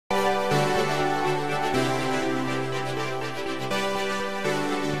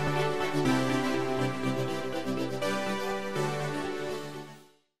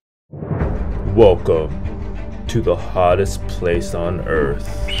Welcome to the hottest place on earth.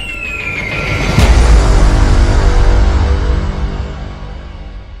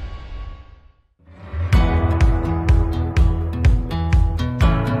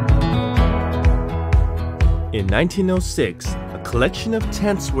 In 1906, a collection of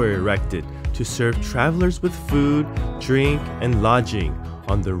tents were erected to serve travelers with food, drink, and lodging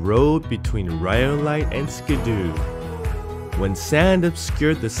on the road between Rhyolite and Skidoo. When sand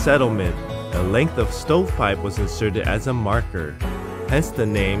obscured the settlement, a length of stovepipe was inserted as a marker, hence the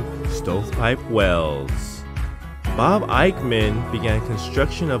name Stovepipe Wells. Bob Eichmann began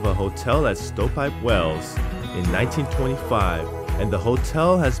construction of a hotel at Stovepipe Wells in 1925, and the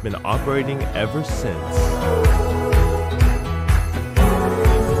hotel has been operating ever since.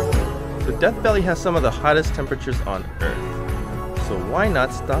 The Death Valley has some of the hottest temperatures on Earth, so why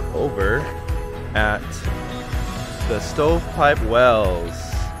not stop over at the Stovepipe Wells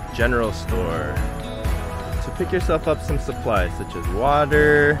General Store to pick yourself up some supplies such as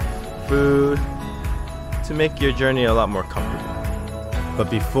water, food, to make your journey a lot more comfortable.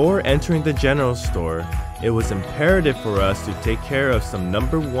 But before entering the general store, it was imperative for us to take care of some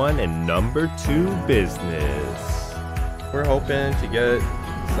number 1 and number 2 business. We're hoping to get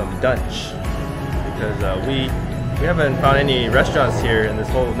some lunch because we haven't found any restaurants here in this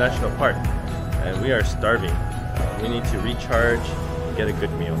whole national park, and we are starving. We need to recharge and get a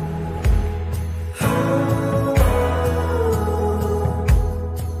good meal.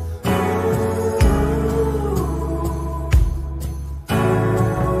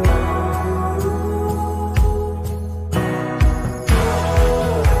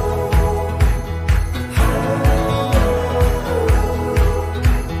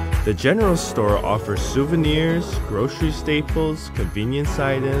 The general store offers souvenirs, grocery staples, convenience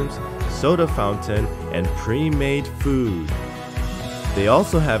items, soda fountain, and pre-made food. They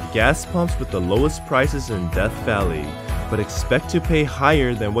also have gas pumps with the lowest prices in Death Valley, but expect to pay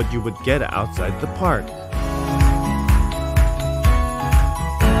higher than what you would get outside the park.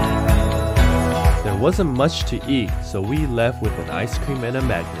 There wasn't much to eat, so we left with an ice cream and a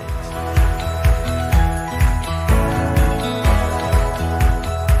magnet.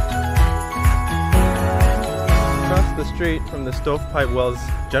 Across the street from the Stovepipe Wells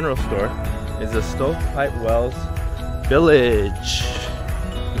General Store is the Stovepipe Wells Village,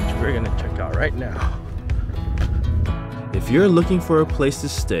 which we're gonna check out right now. If you're looking for a place to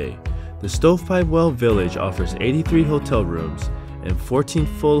stay, the Stovepipe Wells Village offers 83 hotel rooms and 14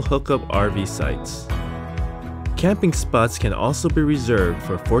 full hookup RV sites. Camping spots can also be reserved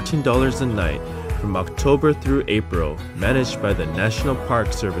for $14 a night from October through April, managed by the National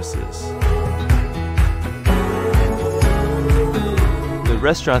Park Services. The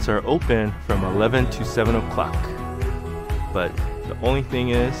restaurants are open from 11 to 7 o'clock. But the only thing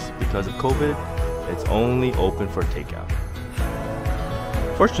is, because of COVID, it's only open for takeout.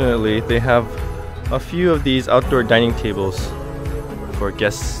 Fortunately, they have a few of these outdoor dining tables for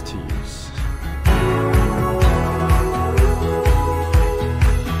guests to use.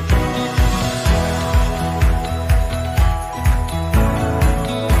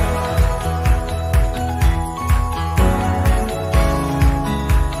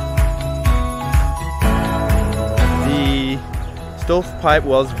 Stovepipe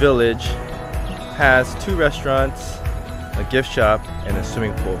Wells Village has 2 restaurants, a gift shop, and a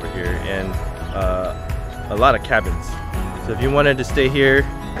swimming pool over here, and a lot of cabins. So if you wanted to stay here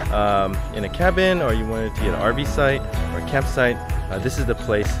in a cabin, or you wanted to get an RV site or a campsite, this is the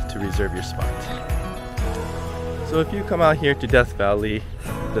place to reserve your spot. So if you come out here to Death Valley,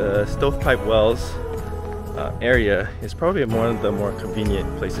 the Stovepipe Wells area is probably one of the more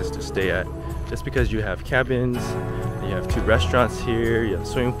convenient places to stay at, just because you have cabins, you have 2 restaurants here, you have a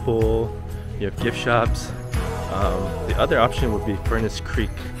swimming pool, you have gift shops. The other option would be Furnace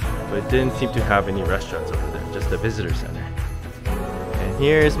Creek, but it didn't seem to have any restaurants over there, just a visitor center. And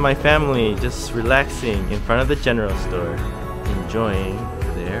here's my family just relaxing in front of the general store, enjoying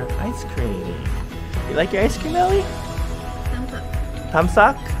their ice cream. You like your ice cream, Ellie? Thumbs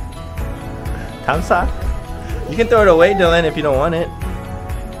up. Thumbs up? You can throw it away, Dylan, if you don't want it.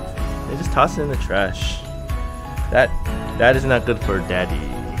 You just toss it in the trash. That is not good for daddy.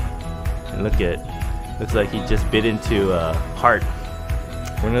 And looks like he just bit into a heart.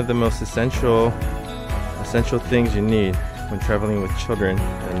 One of the most essential things you need when traveling with children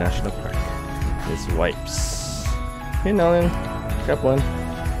in a national park is wipes. Here, Nolan, grab one.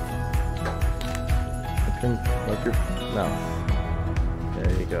 Wipe your mouth.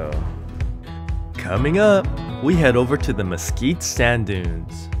 There you go. Coming up, we head over to the Mesquite Sand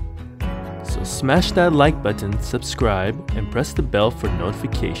Dunes. So smash that like button, subscribe, and press the bell for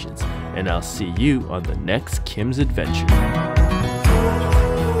notifications. and I'll see you on the next Kim's Adventure.